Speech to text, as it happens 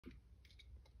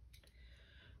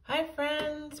Hi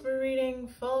friends, we're reading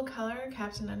full color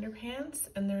Captain Underpants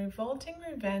and the Revolting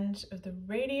Revenge of the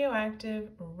Radioactive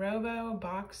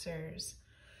Robo-Boxers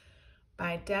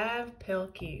by Dav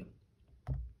Pilkey.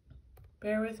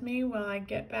 Bear with me while I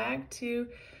get back to,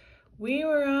 we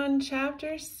were on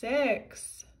chapter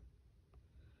 6.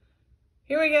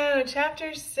 Here we go,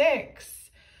 chapter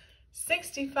 6.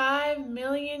 65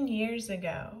 million years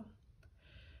ago.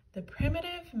 The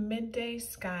primitive midday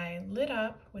sky lit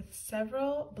up with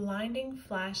several blinding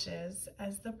flashes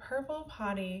as the purple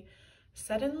potty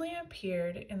suddenly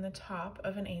appeared in the top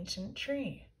of an ancient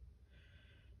tree.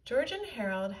 George and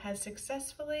Harold had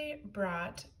successfully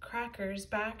brought Crackers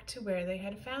back to where they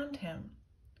had found him.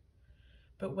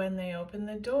 But when they opened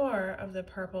the door of the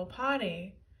purple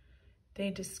potty, they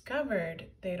discovered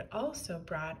they'd also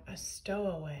brought a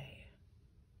stowaway.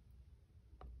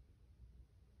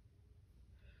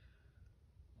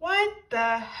 "What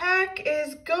the heck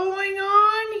is going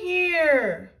on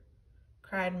here?"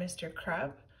 cried Mr.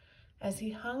 Krupp as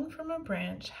he hung from a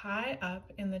branch high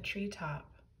up in the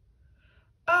treetop.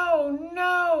 "Oh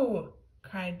no!"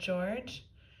 cried George.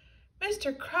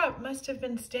 "Mr. Krupp must have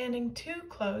been standing too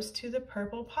close to the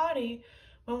purple potty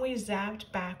when we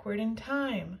zapped backward in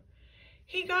time.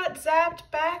 He got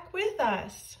zapped back with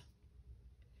us."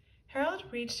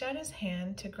 Harold reached out his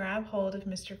hand to grab hold of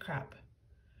Mr. Krupp.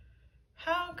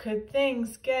 "How could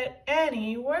things get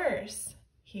any worse?"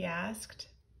 he asked.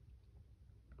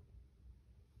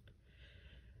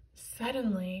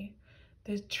 Suddenly,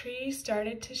 the tree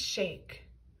started to shake.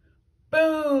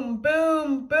 Boom,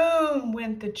 boom, boom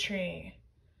went the tree.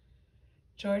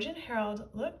 George and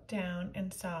Harold looked down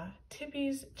and saw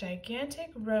Tippy's gigantic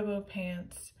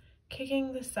robo-pants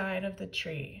kicking the side of the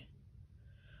tree.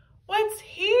 "What's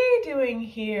he doing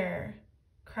here?"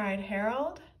 cried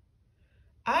Harold.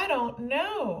 "I don't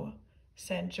know,"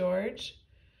 said George,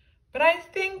 "but I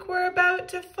think we're about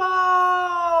to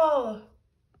fall."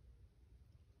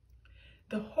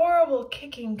 The horrible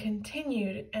kicking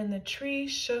continued and the tree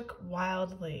shook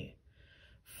wildly.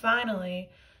 Finally,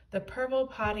 the purple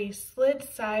potty slid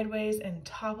sideways and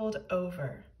toppled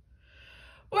over.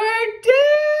 "We're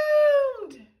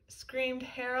doomed!" screamed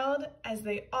Harold as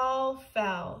they all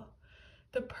fell.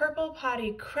 The purple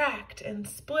potty cracked and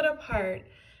split apart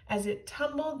as it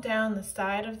tumbled down the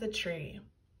side of the tree.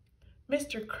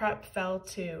 Mr. Krupp fell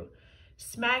too,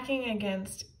 smacking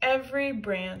against every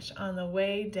branch on the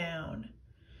way down.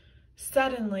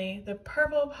 Suddenly, the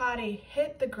purple potty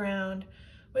hit the ground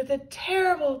with a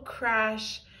terrible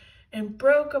crash and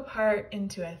broke apart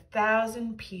into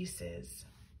 1,000 pieces.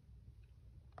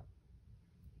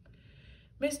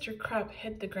 Mr. Krupp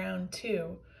hit the ground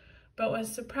too, but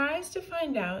was surprised to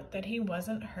find out that he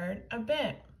wasn't hurt a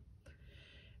bit.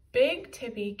 Big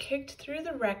Tippy kicked through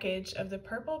the wreckage of the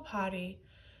purple potty,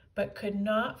 but could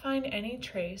not find any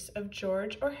trace of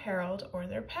George or Harold or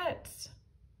their pets.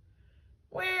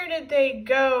 "Where did they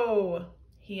go?"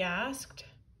 he asked.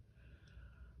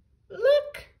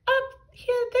 "Look up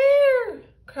here there!"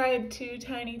 cried two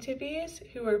tiny Tippies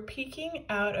who were peeking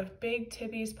out of Big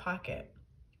Tippy's pocket.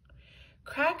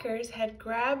 Crackers had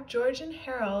grabbed George and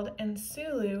Harold and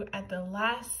Sulu at the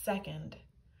last second.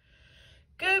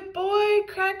 "Good boy,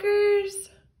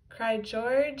 Crackers!" cried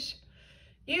George.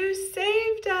 "You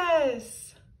saved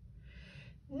us!"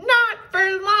 "Not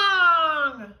for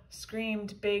long!"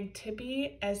 screamed Big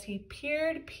Tippy as he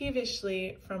peered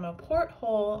peevishly from a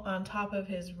porthole on top of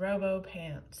his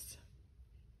robo-pants.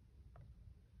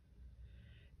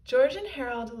 George and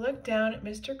Harold looked down at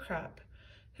Mr. Krupp,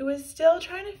 who was still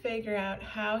trying to figure out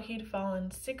how he'd fallen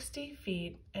 60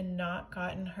 feet and not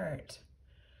gotten hurt.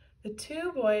 The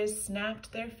two boys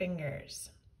snapped their fingers.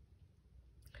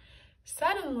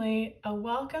 Suddenly, a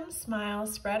welcome smile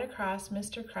spread across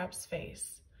Mr. Krupp's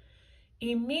face.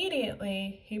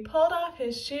 Immediately, he pulled off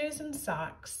his shoes and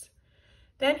socks.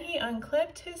 Then he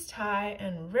unclipped his tie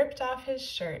and ripped off his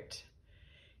shirt.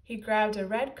 He grabbed a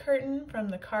red curtain from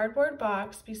the cardboard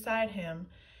box beside him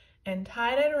and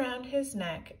tied it around his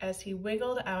neck as he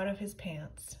wiggled out of his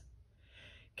pants.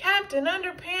 Captain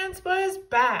Underpants was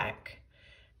back!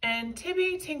 And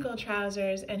Tippy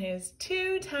Tinkle-Trousers and his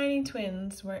two tiny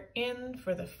twins were in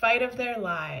for the fight of their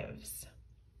lives.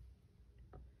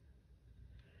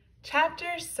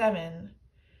 Chapter 7.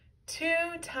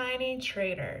 Two Tiny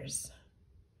Traitors.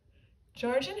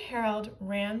 George and Harold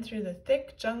ran through the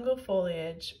thick jungle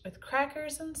foliage with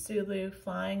Crackers and Sulu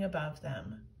flying above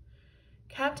them.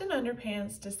 Captain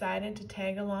Underpants decided to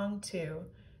tag along too,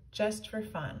 just for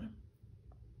fun.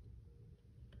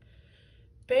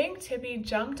 Big Tippy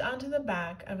jumped onto the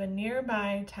back of a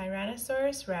nearby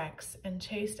Tyrannosaurus Rex and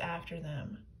chased after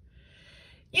them.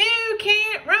 "You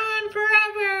can't run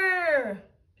forever!"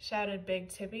 shouted Big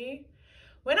Tippy.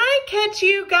 "When I catch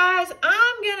you guys,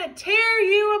 I'm gonna tear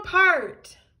you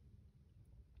apart."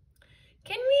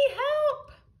 "Can we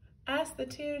help?" asked the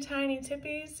two tiny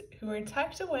Tippies, who were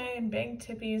tucked away in Big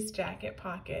Tippy's jacket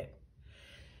pocket.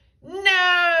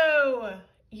 "No!"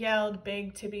 yelled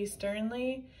Big Tippy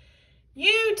sternly.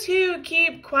 "You two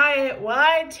keep quiet while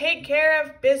I take care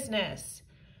of business.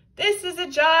 This is a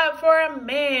job for a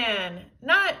man,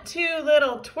 not two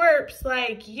little twerps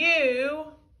like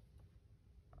you."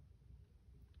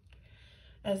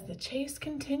 As the chase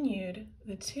continued,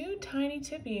 the two tiny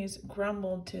Tippies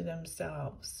grumbled to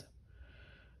themselves.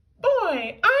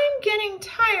 "Boy, I'm getting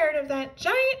tired of that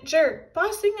giant jerk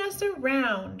bossing us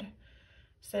around,"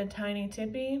 said Tiny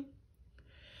Tippy.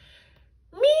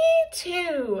 "Me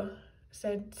too,"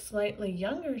 said slightly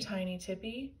younger Tiny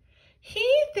Tippy. "He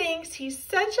thinks he's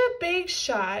such a big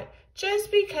shot just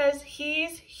because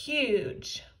he's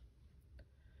huge."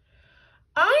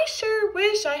 "I sure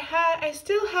wish I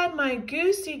still had my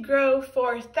Goosey Grow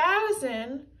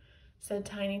 4000, said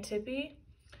Tiny Tippy.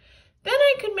 "Then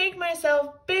I could make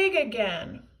myself big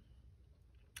again."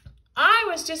 "I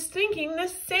was just thinking the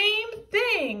same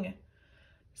thing,"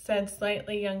 said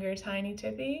slightly younger Tiny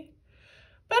Tippy.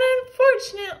 "But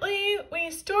unfortunately,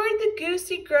 we stored the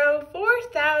Goosey Grow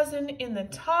 4000 in the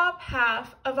top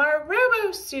half of our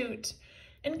robo-suit,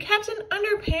 and Captain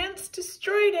Underpants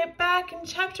destroyed it back in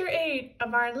Chapter 8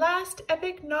 of our last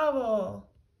epic novel."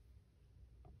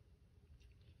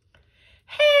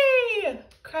 "Hey!"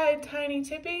 cried Tiny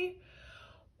Tippy.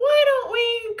 "Why don't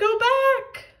we go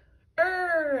back?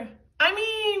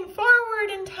 Forward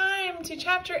in time to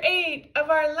Chapter 8 of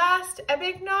our last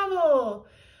epic novel.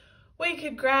 We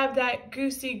could grab that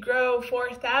Goosey Grow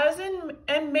 4000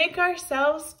 and make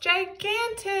ourselves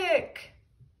gigantic."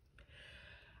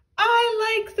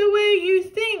 "I like the way you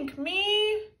think,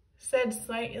 me," said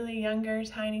slightly younger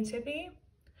Tiny Tippy.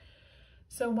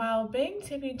 So while Big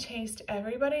Tippy chased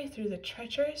everybody through the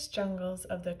treacherous jungles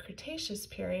of the Cretaceous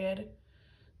period,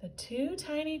 the two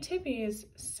tiny Tippies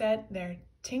set their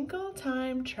tinkle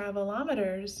time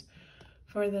travelometers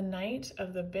for the night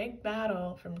of the big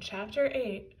battle from Chapter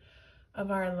 8 of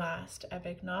our last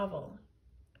epic novel.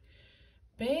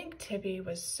 Big Tippy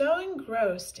was so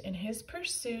engrossed in his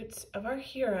pursuits of our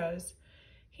heroes,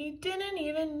 he didn't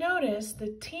even notice the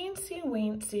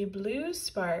teensy-weensy blue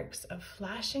sparks of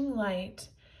flashing light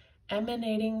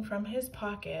emanating from his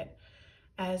pocket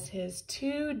as his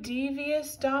two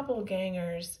devious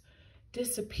doppelgangers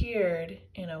disappeared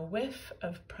in a whiff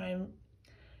of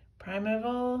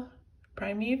primeval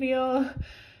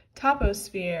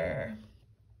toposphere.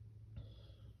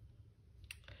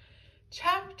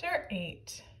 Chapter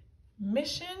 8,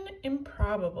 Mission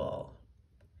Improbable.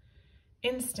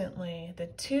 Instantly, the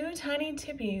two tiny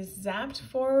Tippies zapped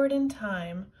forward in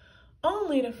time,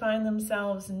 only to find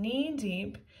themselves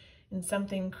knee-deep in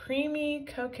something creamy,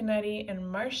 coconutty,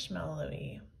 and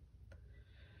marshmallowy.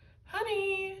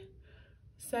 "Honey,"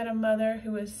 said a mother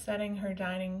who was setting her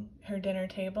dinner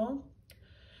table,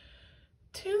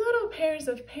 "two little pairs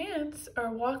of pants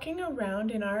are walking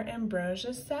around in our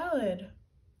ambrosia salad."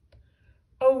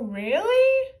 "Oh,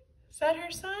 really?" said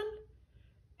her son.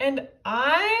 "And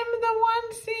I'm the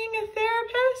one seeing a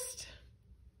therapist?"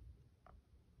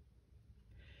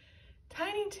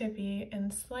 Tiny Tippy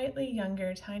and slightly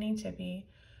younger Tiny Tippy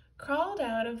crawled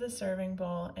out of the serving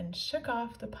bowl and shook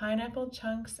off the pineapple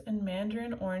chunks and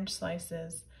mandarin orange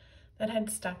slices that had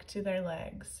stuck to their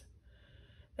legs.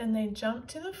 Then they jumped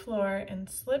to the floor and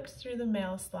slipped through the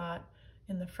mail slot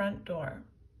in the front door.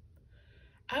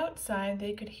 Outside,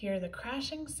 they could hear the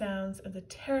crashing sounds of the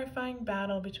terrifying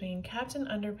battle between Captain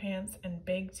Underpants and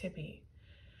Big Tippy.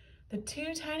 The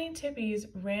two tiny Tippies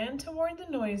ran toward the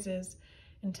noises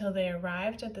until they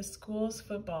arrived at the school's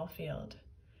football field.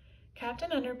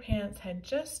 Captain Underpants had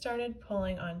just started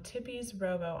pulling on Tippy's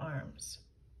robo-arms.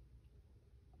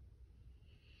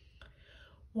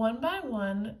 One by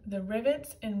one, the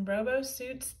rivets in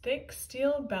Robo-Suit's thick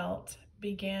steel belt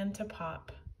began to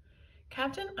pop.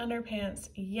 Captain Underpants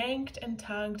yanked and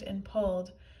tugged and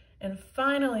pulled, and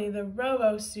finally the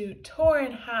Robo-Suit tore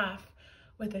in half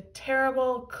with a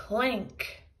terrible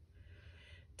clank.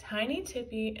 Tiny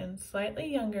Tippy and slightly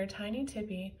younger Tiny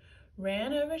Tippy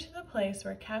ran over to the place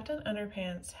where Captain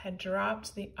Underpants had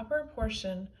dropped the upper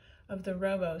portion of the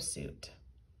Robo-Suit.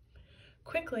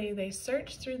 Quickly, they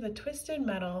searched through the twisted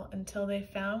metal until they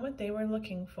found what they were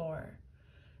looking for,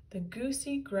 the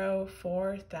Goosey Grow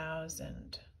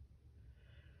 4000.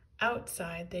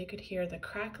 Outside, they could hear the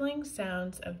crackling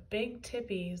sounds of Big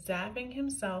Tippy zapping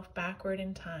himself backward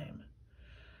in time.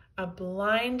 A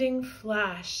blinding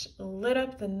flash lit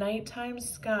up the nighttime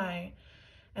sky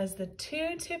as the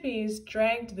two Tippies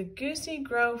dragged the Goosey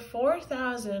Grove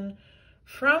 4000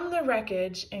 from the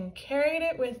wreckage and carried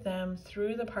it with them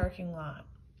through the parking lot.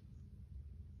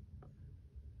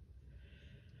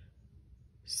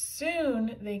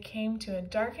 Soon they came to a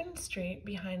darkened street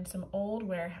behind some old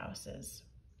warehouses.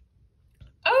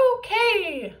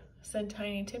 "Okay," said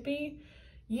Tiny Tippy.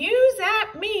 "You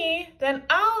zap me, then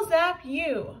I'll zap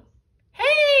you."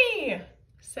 "Hey,"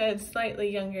 said slightly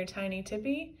younger Tiny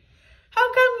Tippy.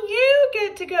 "How come you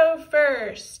get to go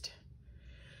first?"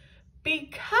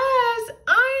 "Because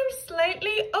I'm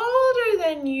slightly older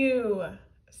than you,"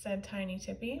 said Tiny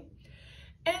Tippy,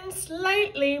 "and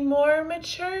slightly more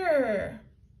mature."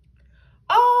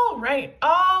 All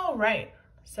right,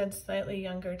 said slightly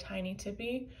younger Tiny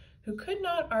Tippy, who could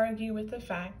not argue with the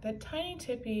fact that Tiny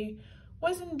Tippy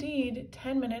was indeed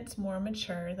 10 minutes more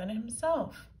mature than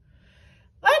himself.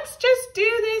 "Let's just do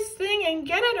this thing and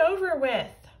get it over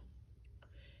with."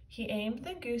 He aimed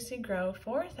the Goosey Grove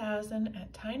 4000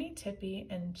 at Tiny Tippy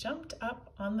and jumped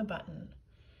up on the button.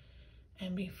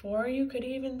 And before you could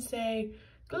even say,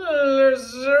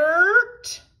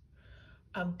 "Glizert,"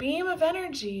 a beam of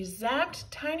energy zapped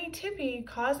Tiny Tippy,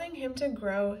 causing him to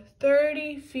grow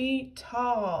 30 feet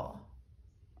tall.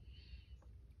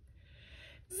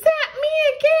 "Zap me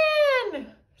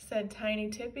again," said Tiny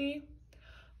Tippy.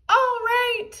 "All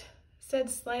right," said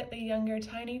slightly younger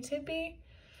Tiny Tippy.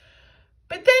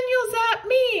 "But then you'll zap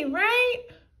me, right?"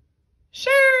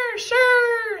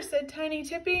 Sure, said Tiny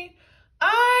Tippy.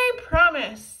 "I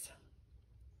promise."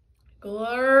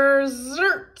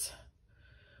 Glizert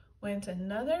went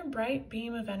another bright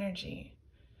beam of energy.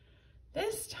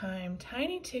 This time,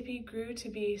 Tiny Tippy grew to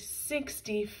be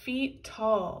 60 feet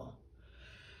tall.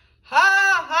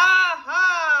 "Ha, ha,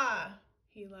 ha,"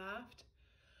 he laughed.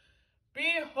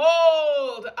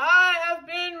 "Behold, I have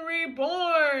been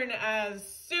reborn as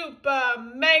Super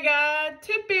Mega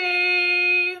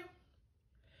Tippy."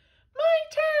 My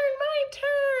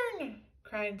turn,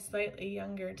 cried slightly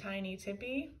younger Tiny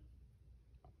Tippy.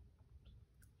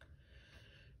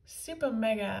 Super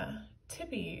Mega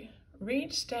Tippy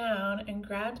reached down and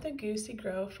grabbed the Goosey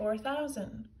Grove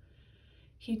 4000.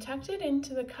 He tucked it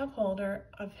into the cup holder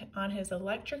on his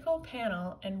electrical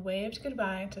panel and waved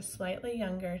goodbye to slightly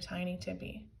younger Tiny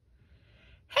Tippy.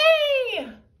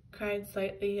 "Hey!" cried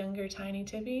slightly younger Tiny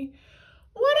Tippy.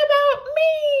 "What about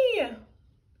me?"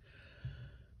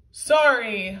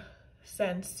 "Sorry,"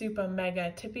 said Super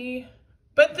Mega Tippy,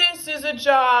 "but this is a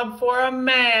job for a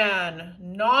man,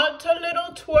 not a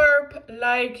little twerp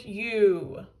like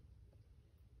you."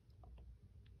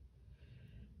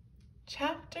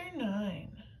 Chapter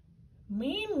 9.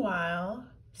 Meanwhile,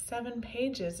 7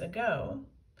 pages ago,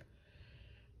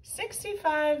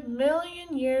 65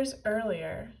 million years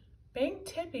earlier, Big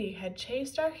Tippy had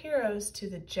chased our heroes to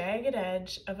the jagged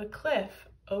edge of a cliff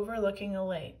overlooking a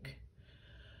lake.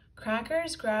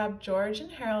 Crackers grabbed George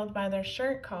and Harold by their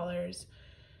shirt collars,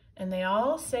 and they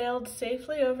all sailed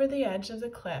safely over the edge of the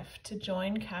cliff to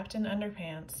join Captain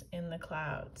Underpants in the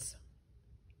clouds.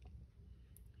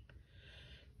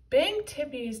 Big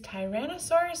Tippy's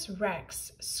Tyrannosaurus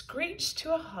Rex screeched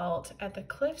to a halt at the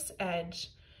cliff's edge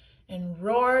and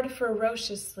roared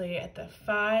ferociously at the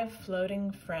 5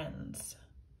 floating friends.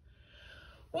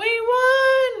 "We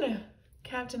won!"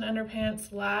 Captain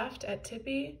Underpants laughed at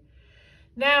Tippy.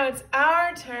 "Now it's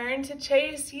our turn to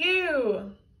chase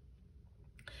you."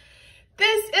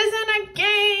 "This isn't a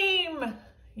game!"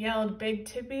 yelled Big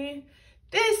Tippy.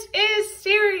 "This is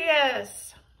serious!"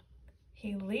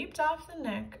 He leaped off the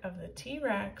neck of the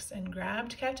T-Rex and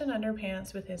grabbed Captain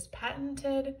Underpants with his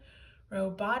patented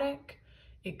robotic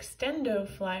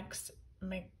ExtendoFlex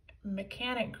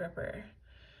mechanic gripper.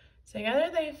 Together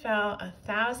they fell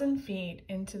 1,000 feet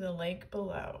into the lake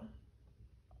below.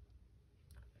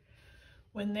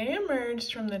 When they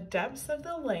emerged from the depths of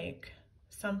the lake,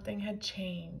 something had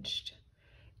changed.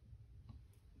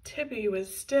 Tippy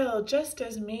was still just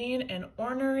as mean and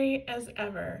ornery as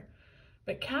ever,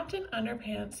 but Captain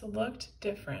Underpants looked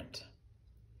different.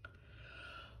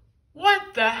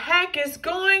 "What the heck is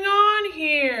going on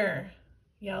here?"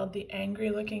 yelled the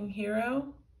angry-looking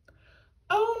hero.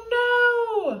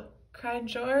 "Oh no!" cried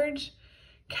George.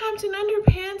 "Captain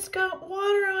Underpants got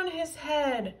water on his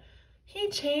head. He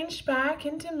changed back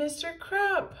into Mr.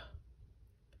 Krupp."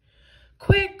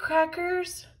 "Quick,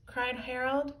 Crackers!" cried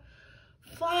Harold.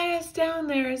 "Fly us down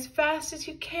there as fast as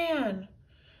you can."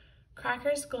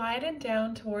 Crackers glided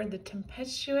down toward the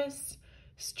tempestuous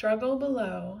struggle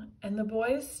below, and the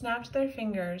boys snapped their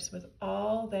fingers with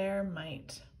all their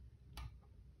might.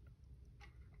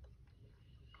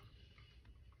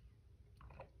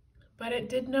 But it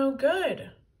did no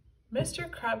good. Mr.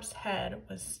 Krup's head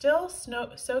was still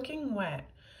soaking wet,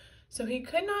 so he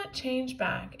could not change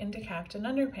back into Captain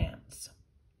Underpants.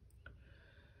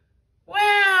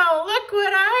 "Wow, look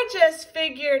what I just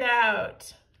figured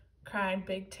out," cried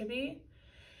Big Tibby.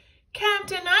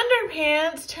 "Captain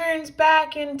Underpants turns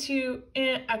back into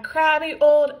a crabby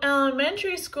old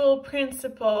elementary school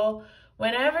principal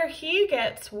whenever he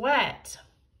gets wet."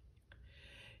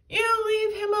 "You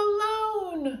leave him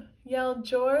alone," yelled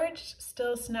George,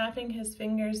 still snapping his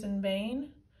fingers in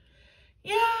vain.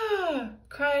 "Yeah,"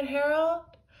 cried Harold.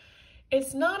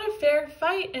 "It's not a fair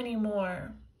fight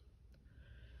anymore."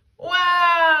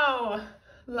 "Wow,"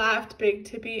 laughed Big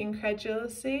Tibby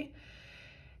incredulously.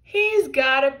 "He's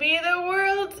gotta be the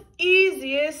world's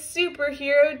easiest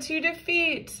superhero to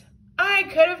defeat. I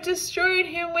could have destroyed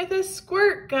him with a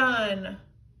squirt gun."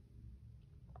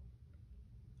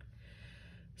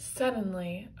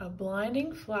 Suddenly, a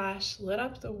blinding flash lit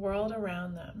up the world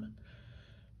around them.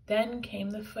 Then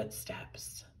came the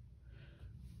footsteps.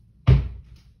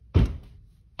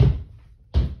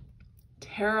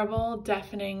 Terrible,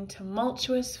 deafening,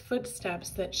 tumultuous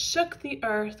footsteps that shook the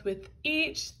earth with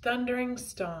each thundering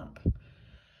stomp.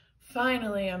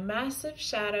 Finally, a massive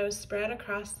shadow spread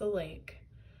across the lake.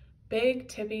 Big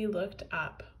Tibby looked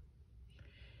up.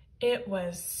 It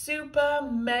was Super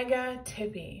Mega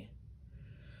Tibby.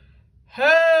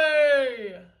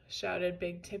 "Hey!" shouted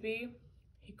Big Tibby.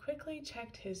 He quickly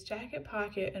checked his jacket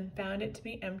pocket and found it to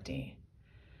be empty.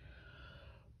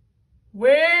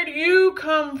 "Where'd you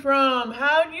come from?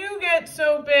 How'd you get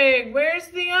so big? Where's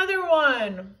the other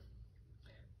one?"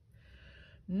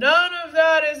 "None of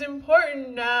that is important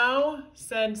now,"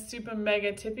 said Super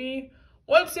Mega Tibby.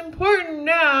 "What's important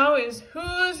now is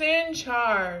who's in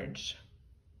charge."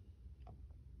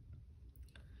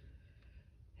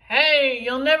 "Hey,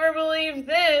 you'll never believe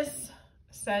this,"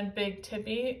 said Big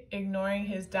Tibby, ignoring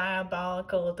his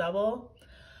diabolical double.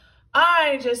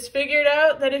 "I just figured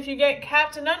out that if you get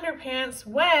Captain Underpants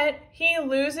wet, he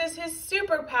loses his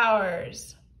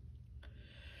superpowers."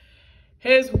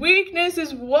 "His weakness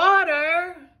is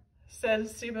water," said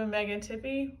Super Mega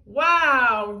Tibby.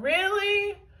 "Wow,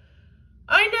 really?"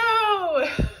 "I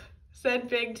know," said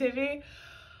Big Tibby.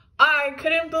 "I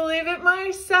couldn't believe it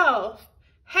myself.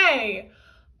 Hey,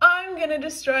 I'm gonna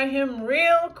destroy him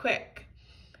real quick.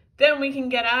 Then we can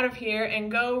get out of here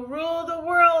and go rule the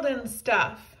world and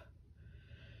stuff."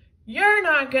 "You're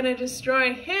not gonna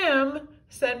destroy him,"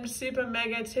 said Super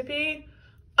Mega Tibby.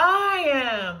 "I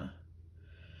am."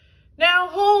 "Now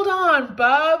hold on,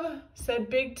 bub," said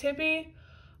Big Tibby.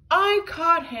 "I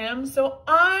caught him, so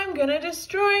I'm gonna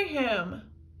destroy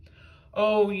him."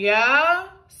 "Oh yeah?"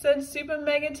 said Super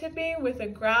Mega Tibby with a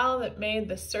growl that made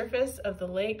the surface of the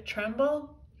lake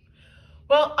tremble.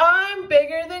 "Well, I'm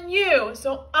bigger than you,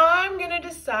 so I'm gonna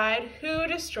decide who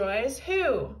destroys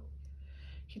who."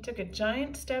 He took a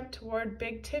giant step toward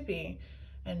Big Tibby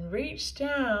and reached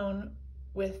down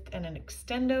with an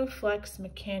Extendo Flex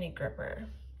Mechani Gripper.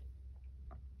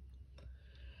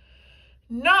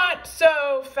 "Not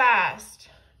so fast,"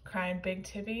 cried Big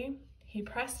Tibby. He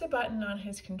pressed a button on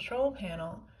his control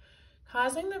panel,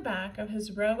 causing the back of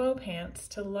his Robo-Pants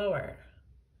to lower.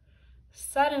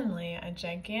 Suddenly, a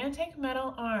gigantic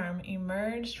metal arm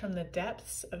emerged from the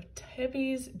depths of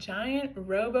Tibby's giant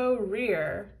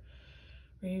robo-rear,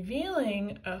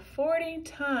 revealing a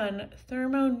 40-ton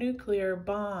thermonuclear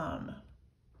bomb.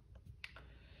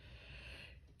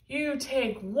 "You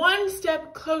take one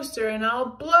step closer and I'll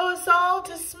blow us all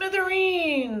to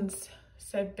smithereens,"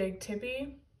 said Big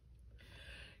Tibby.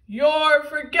 "You're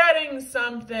forgetting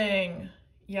something,"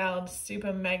 yelled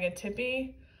Super Mega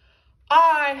Tibby.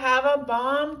 "I have a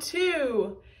bomb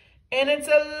too, and it's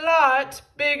a lot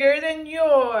bigger than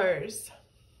yours."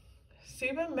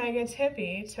 Super Mega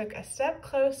Tibby took a step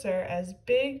closer as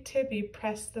Big Tibby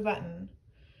pressed the button.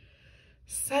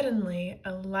 Suddenly,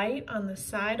 a light on the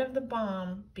side of the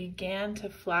bomb began to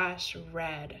flash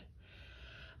red.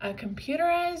 A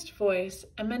computerized voice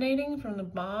emanating from the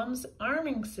bomb's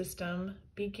arming system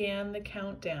began the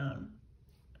countdown.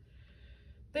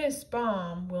 "This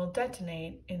bomb will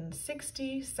detonate in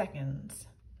 60 seconds,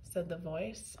 said the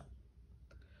voice.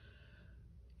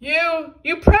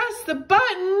 You pressed the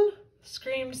button,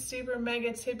 screamed Super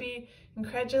Mega Tibby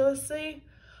incredulously.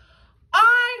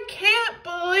 "I can't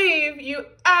believe you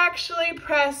actually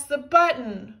pressed the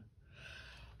button."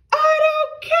 "I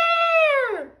don't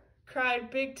care!" cried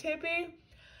Big Tibby.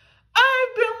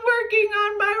 "I've been working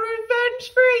on my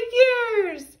revenge for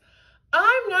years.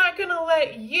 I'm not gonna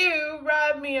let you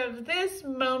rob me of this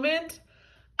moment.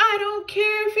 I don't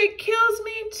care if it kills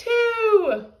me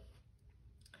too.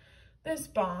 This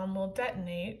bomb will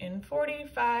detonate in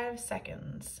 45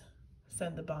 seconds,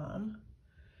 said the bomb.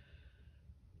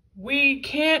 "We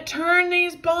can't turn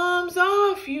these bombs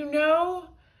off, you know,"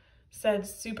 said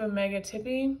Super Mega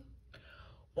Tippy.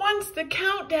 "Once the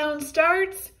countdown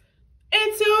starts,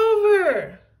 it's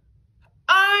over."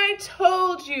 "I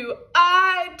told you,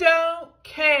 I don't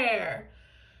care,"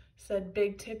 said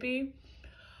Big Tippy.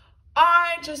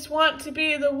 "I just want to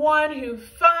be the one who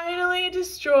finally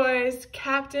destroys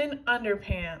Captain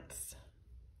Underpants."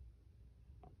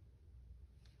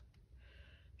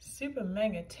 Super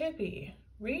Mega Tippy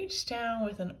reached down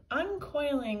with an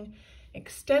uncoiling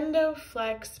Extendo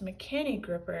Flex Mechani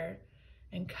Gripper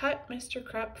and cut Mr.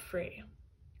 Krupp free.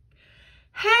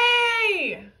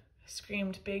 "Hey!"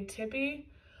 screamed Big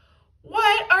Tippy.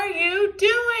 "What are you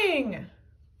doing?"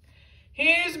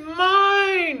 "He's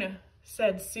mine,"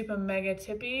 said Super Mega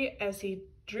Tippy as he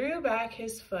drew back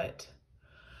his foot.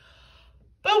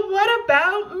 "But what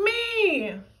about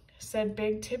me?" said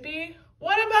Big Tippy.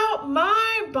 "What about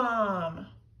my bomb?"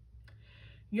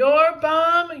 "Your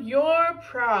bomb, your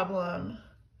problem,"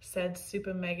 said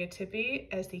Super Mega Tippy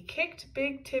as he kicked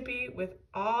Big Tippy with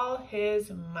all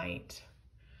his might.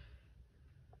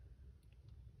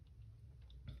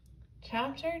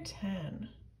 Chapter 10.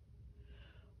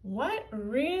 What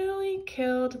really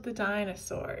killed the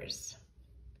dinosaurs?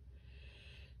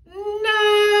 "No!"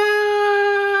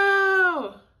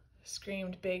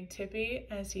 screamed Big Tippy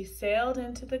as he sailed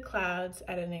into the clouds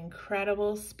at an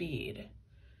incredible speed.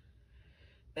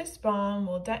 "This bomb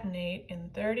will detonate in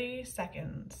 30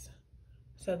 seconds,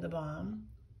 said the bomb.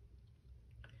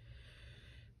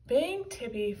 Big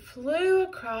Tippy flew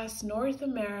across North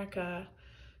America,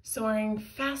 soaring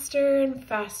faster and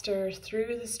faster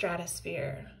through the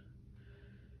stratosphere.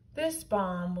 "This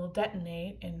bomb will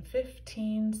detonate in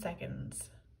 15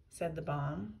 seconds, said the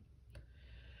bomb.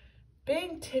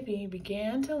 Big Tippy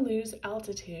began to lose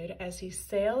altitude as he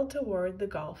sailed toward the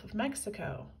Gulf of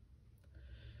Mexico.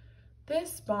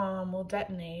 "This bomb will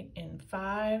detonate in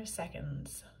 5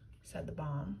 seconds, said the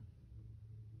bomb.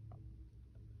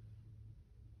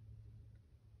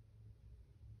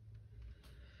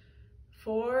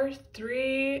 4,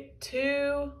 3,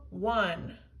 2,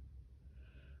 1.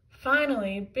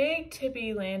 Finally, Big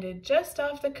Tippy landed just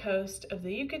off the coast of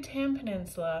the Yucatan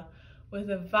Peninsula with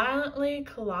a violently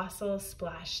colossal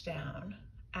splashdown,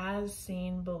 as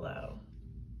seen below.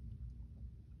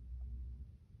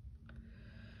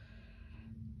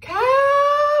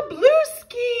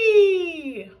 Kablooski!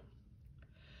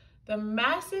 The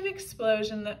massive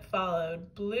explosion that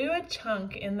followed blew a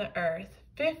chunk in the earth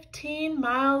 15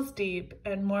 miles deep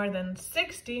and more than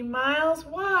 60 miles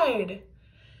wide.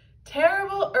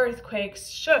 Terrible earthquakes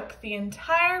shook the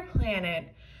entire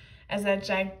planet as a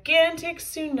gigantic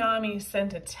tsunami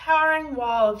sent a towering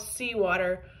wall of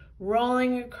seawater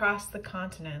rolling across the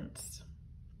continents.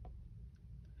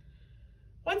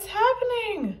 "What's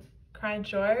happening?" cried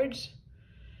George.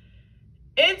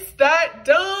 "It's that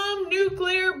dumb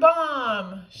nuclear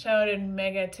bomb," shouted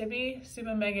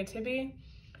Super Mega Tippy.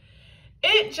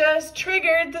 "It just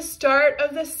triggered the start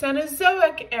of the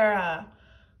Cenozoic era.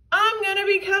 I'm gonna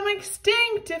become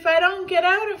extinct if I don't get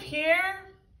out of here."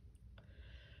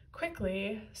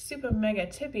 Quickly, Super Mega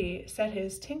Tippy set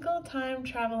his Tinkle Time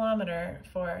Travelometer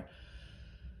for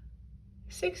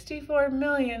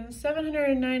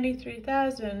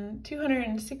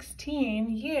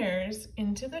 64,793,216 years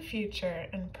into the future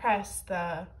and pressed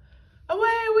the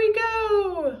 "Away we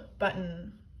go"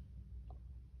 button.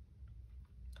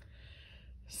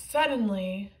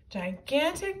 Suddenly,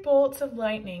 gigantic bolts of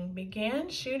lightning began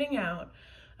shooting out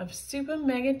of Super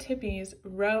Mega Tippy's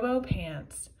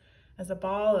Robo-Pants as a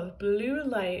ball of blue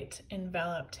light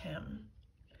enveloped him.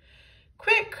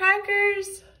 "Quick,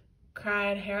 Crackers!"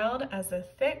 cried Harold as a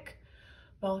thick,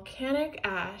 volcanic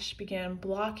ash began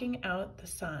blocking out the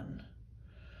sun.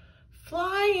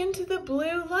 "Fly into the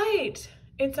blue light!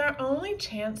 It's our only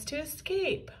chance to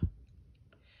escape."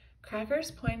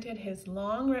 Crackers pointed his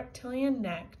long reptilian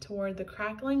neck toward the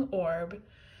crackling orb,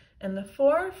 and the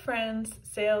 4 friends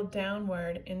sailed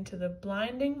downward into the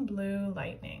blinding blue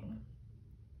lightning.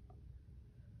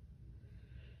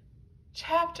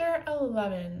 Chapter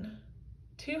 11.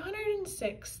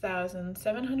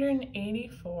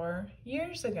 206,784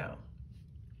 years ago.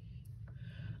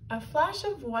 A flash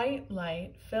of white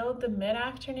light filled the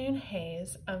mid-afternoon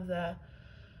haze of the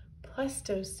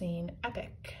Pleistocene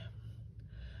epoch.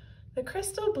 The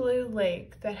crystal blue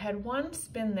lake that had once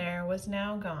been there was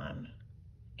now gone.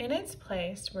 In its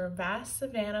place were vast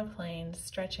savanna plains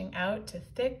stretching out to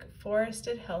thick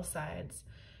forested hillsides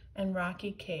and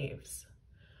rocky caves.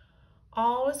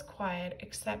 All was quiet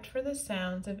except for the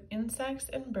sounds of insects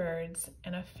and birds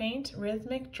and a faint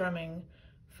rhythmic drumming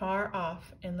far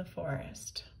off in the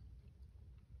forest.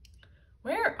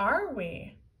 "Where are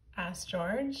we?" asked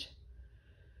George.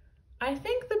 "I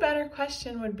think the better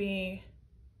question would be,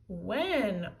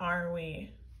 when are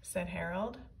we?" said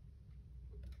Harold.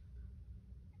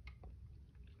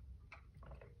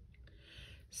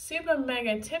 Super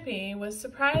Mega Tippy was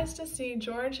surprised to see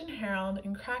George and Harold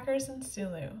and Crackers and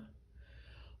Sulu.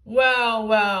 "Well,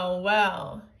 well,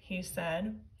 well," he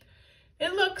said.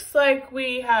 "It looks like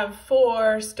we have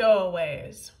 4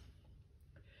 stowaways."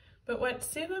 But what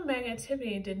Super Mega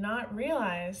Tippy did not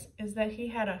realize is that he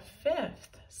had a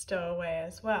 5th stowaway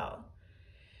as well.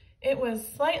 It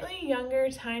was slightly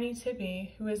younger Tiny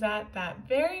Tippy who at that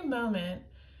very moment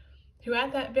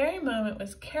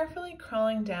was carefully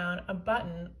crawling down a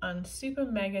button on Super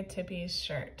Mega Tippy's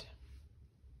shirt.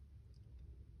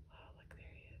 Oh, look,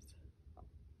 there he is.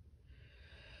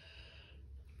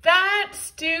 "That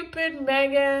stupid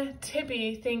Mega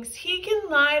Tippy thinks he can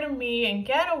lie to me and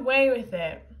get away with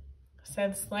it,"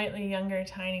 said slightly younger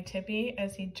Tiny Tippy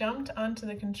as he jumped onto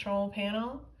the control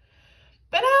panel.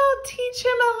 "But I'll teach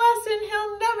him a lesson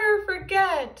he'll never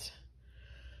forget."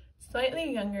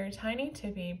 Slightly younger Tiny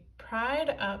Tippy pried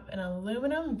up an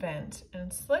aluminum vent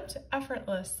and slipped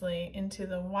effortlessly into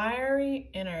the wiry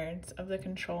innards of the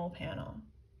control panel.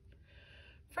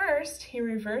 First, he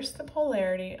reversed the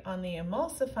polarity on the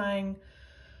emulsifying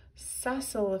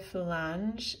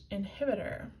succinylphalange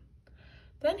inhibitor.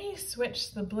 Then he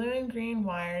switched the blue and green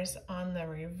wires on the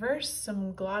reverse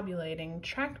subglobulating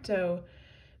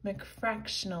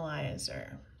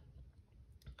tractomcfractionalizer.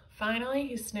 Finally,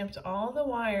 he snipped all the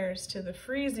wires to the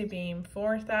Freezy Beam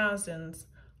 4000's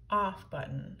off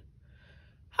button.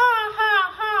 "Ha,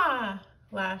 ha, ha,"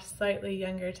 laughed slightly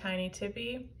younger Tiny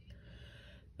Tippy.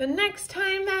 "The next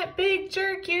time that big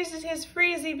jerk uses his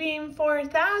Freezy Beam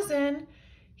 4000,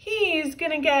 he's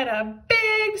gonna get a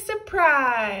big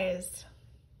surprise."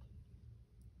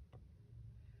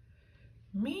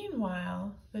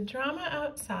 Meanwhile, the drama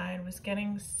outside was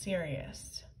getting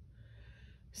serious.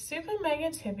 Super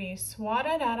Mega Tippy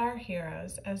swatted at our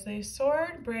heroes as they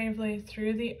soared bravely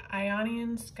through the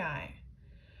Ionian sky.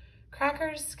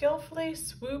 Crackers skillfully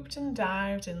swooped and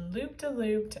dived and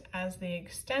looped-a-looped as the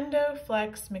Extendo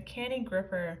Flex Mechani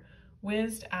Gripper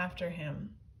whizzed after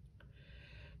him.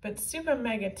 But Super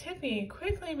Mega Tippy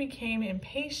quickly became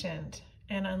impatient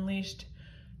and unleashed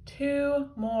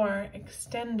 2 more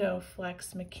Extendo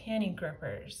Flex Mechani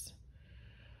Grippers.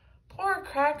 Poor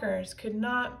Crackers could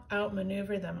not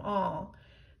outmaneuver them all,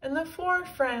 and the 4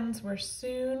 friends were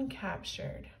soon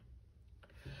captured.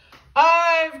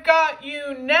 "I've got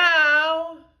you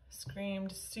now!"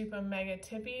 screamed Super Mega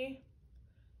Tippy.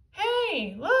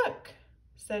 "Hey, look!"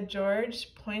 said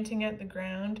George, pointing at the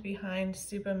ground behind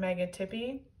Super Mega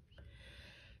Tippy.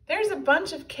 "There's a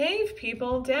bunch of cave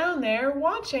people down there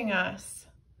watching us."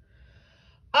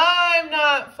 "I'm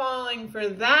not falling for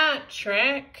that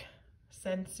trick,"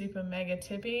 said Super Mega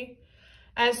Tippy.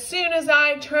 "As soon as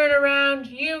I turn around,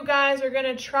 you guys are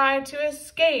gonna try to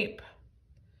escape."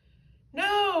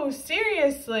 "No,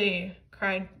 seriously,"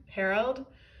 cried Harold.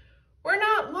 "We're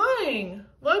not lying.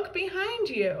 Look behind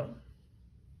you."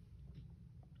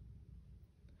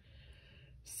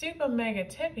 Super Mega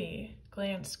Tippy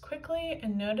glanced quickly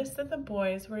and noticed that the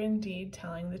boys were indeed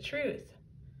telling the truth.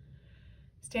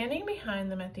 Standing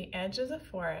behind them at the edge of the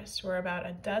forest were about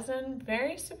a dozen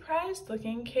very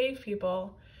surprised-looking cave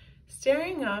people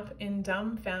staring up in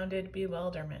dumbfounded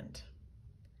bewilderment.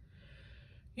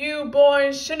 "You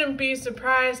boys shouldn't be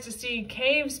surprised to see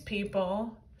caves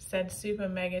people," said Super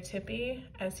Mega Tippy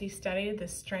as he studied the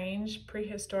strange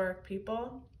prehistoric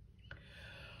people.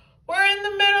 "We're in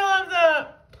the middle of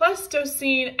the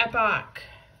Pleistocene epoch.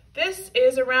 This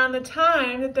is around the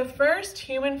time that the first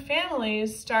human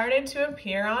families started to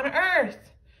appear on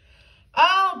Earth.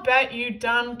 I'll bet you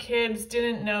dumb kids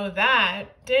didn't know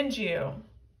that, did you?"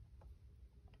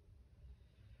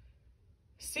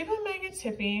 Super Mega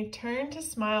Tippy turned to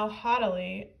smile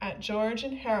haughtily at George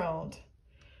and Harold,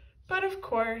 but of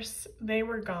course they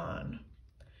were gone.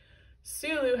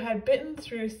 Sulu had bitten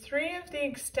through 3 of the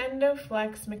Extendo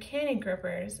Flex Mechani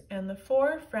Grippers, and the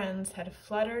 4 friends had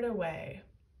fluttered away.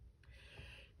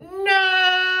 "No!"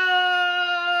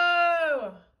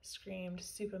 screamed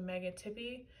Super Mega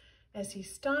Tippy as he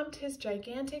stomped his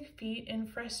gigantic feet in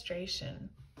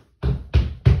frustration.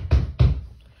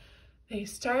 The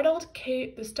startled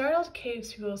cave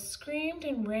people screamed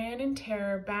and ran in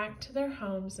terror back to their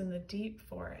homes in the deep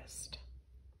forest.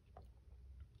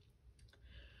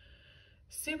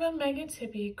 Super Mega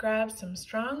Tippy grabbed some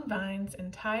strong vines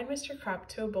and tied Mr. Krupp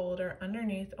to a boulder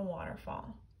underneath a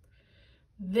waterfall.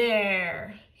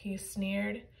 "There," he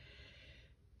sneered.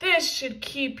 This should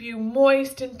keep you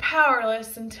moist and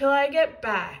powerless until I get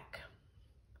back."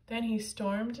 Then he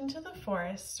stormed into the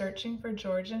forest, searching for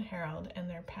George and Harold and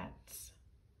their pets.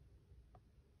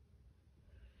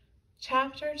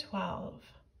 Chapter 12.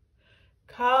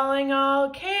 Calling all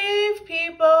cave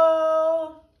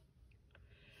people.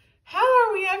 "How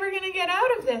are we ever going to get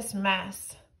out of this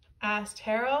mess?" asked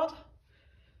Harold.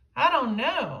 "I don't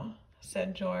know,"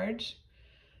 said George,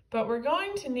 "but we're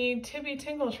going to need Tibby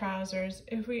Tingle Trousers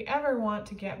if we ever want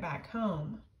to get back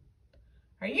home."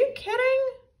 "Are you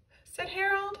kidding?" said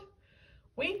Harold.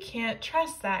 "We can't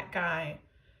trust that guy.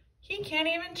 He can't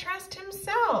even trust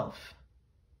himself."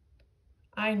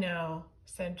 "I know,"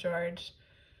 said George,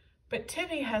 "but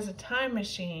Tibby has a time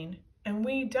machine and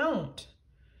we don't.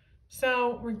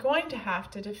 So we're going to have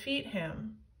to defeat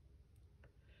him."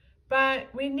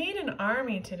 "But we need an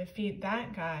army to defeat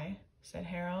that guy," said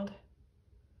Harold.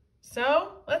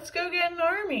 "So let's go get an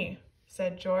army,"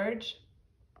 said George.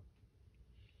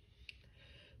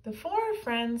 The four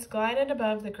friends glided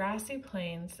above the grassy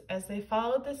plains as they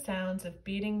followed the sounds of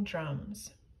beating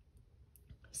drums.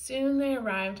 Soon they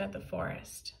arrived at the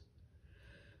forest.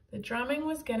 The drumming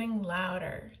was getting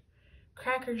louder.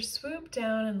 Crackers swooped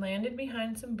down and landed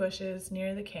behind some bushes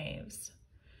near the caves.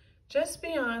 Just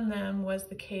beyond them was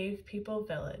the Cave People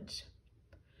village.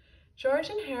 George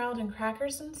and Harold and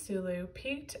Crackers and Sulu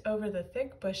peeked over the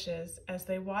thick bushes as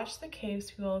they watched the Cave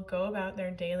People go about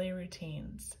their daily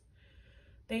routines.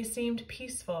 They seemed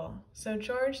peaceful, so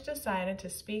George decided to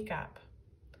speak up.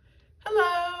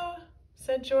 "Hello,"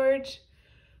 said George.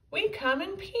 "We come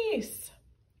in peace.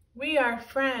 We are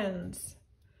friends."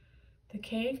 The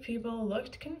Cave People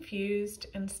looked confused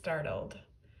and startled.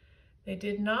 They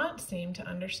did not seem to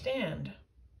understand.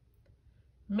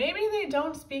 "Maybe they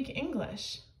don't speak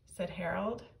English," said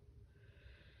Harold.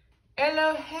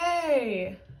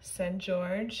 "Elohe," said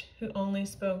George, who only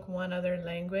spoke one other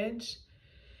language.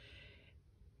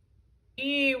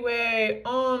 "Iwe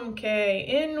omke,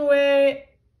 inwe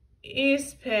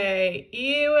ispe,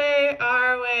 iwe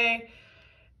arwe,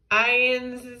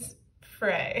 iens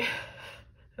frey."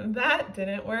 That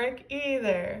didn't work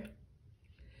either.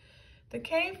 The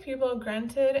Cave People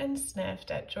grunted and sniffed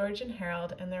at George and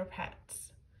Harold and their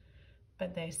pets,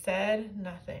 but they said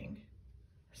nothing.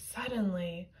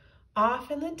 Suddenly,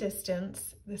 off in the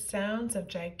distance, the sounds of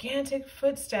gigantic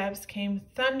footsteps came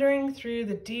thundering through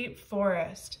the deep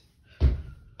forest.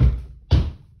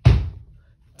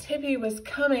 Tibby was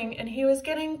coming, and he was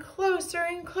getting closer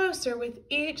and closer with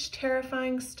each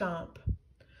terrifying stomp.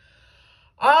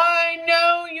 "I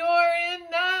know you're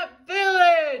in that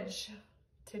village,"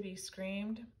 Tibby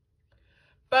screamed.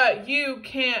 "But you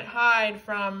can't hide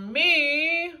from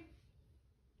me."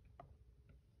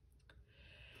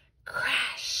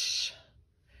 Crash!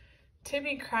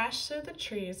 Tibby crashed through the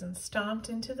trees and stomped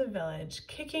into the village,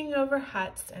 kicking over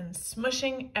huts and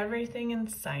smushing everything in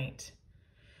sight.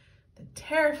 The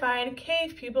terrified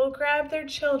Cave People grabbed their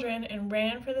children and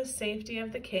ran for the safety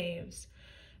of the caves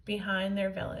behind their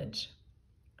village.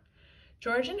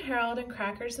 George and Harold and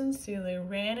Crackers and Sulu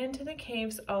ran into the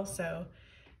caves also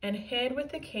and hid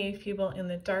with the Cave People in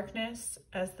the darkness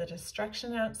as the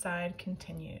destruction outside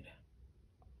continued.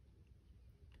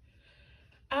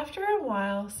 After a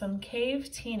while, some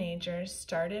cave teenagers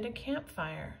started a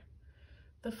campfire.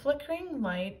 The flickering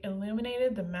light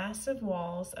illuminated the massive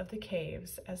walls of the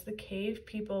caves as the Cave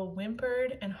People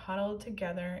whimpered and huddled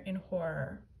together in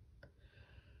horror.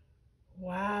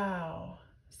 "Wow,"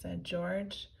 said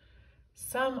George.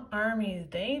 "Some army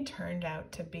they turned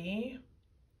out to be."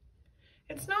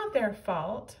 "It's not their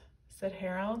fault," said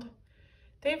Harold.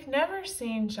 "They've never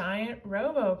seen giant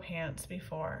robo-pants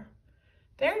before.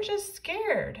 They're just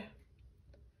scared."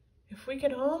 "If we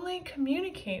could only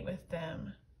communicate with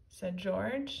them," said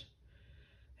George.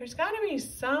 "There's got to be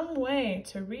some way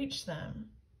to reach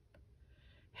them."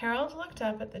 Harold looked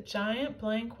up at the giant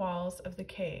blank walls of the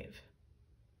cave.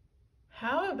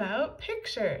 "How about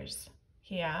pictures?"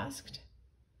 he asked.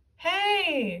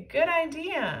 "Hey, good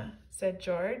idea," said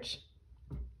George.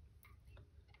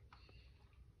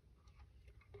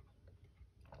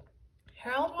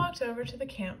 Harold walked over to the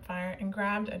campfire and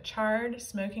grabbed a charred,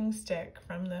 smoking stick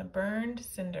from the burning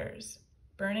cinders.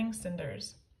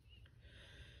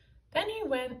 Then he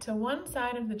went to one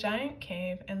side of the giant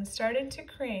cave and started to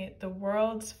create the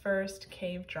world's first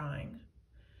cave drawing.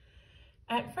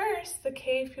 At first, the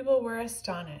Cave People were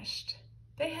astonished.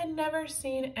 They had never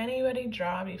seen anybody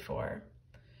draw before.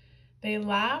 They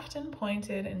laughed and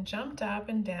pointed and jumped up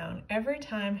and down every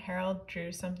time Harold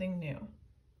drew something new.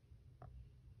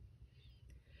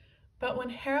 But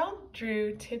when Harold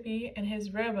drew Tippy and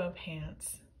his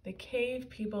robo-pants, the Cave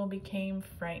People became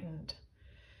frightened.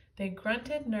 They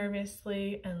grunted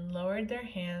nervously and lowered their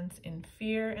hands in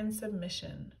fear and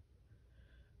submission.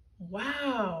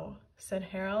 "Wow," said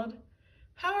Harold.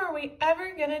 "How are we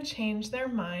ever going to change their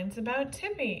minds about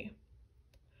Tippy?"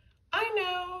 "I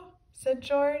know," said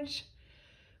George.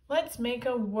 "Let's make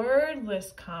a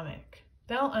wordless comic.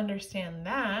 They'll understand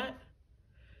that."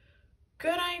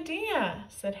 "Good idea,"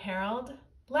 said Harold.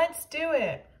 "Let's do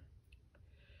it."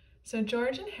 So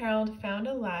George and Harold found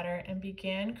a ladder and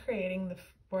began creating the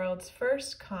world's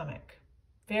first comic,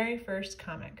 very first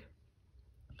comic.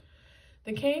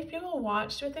 The cave people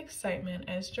watched with excitement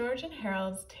as George and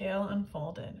Harold's tale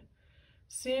unfolded.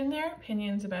 Soon their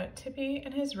opinions about Tippy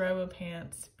and his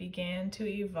Robo-Pants began to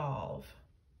evolve.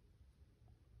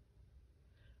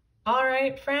 All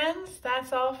right, friends,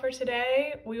 that's all for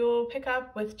today. We will pick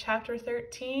up with chapter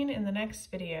 13 in the next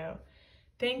video.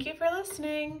 Thank you for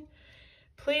listening.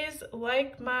 Please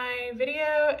like my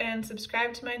video and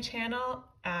subscribe to my channel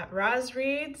at Roz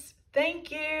Reads.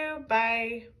 Thank you.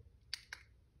 Bye.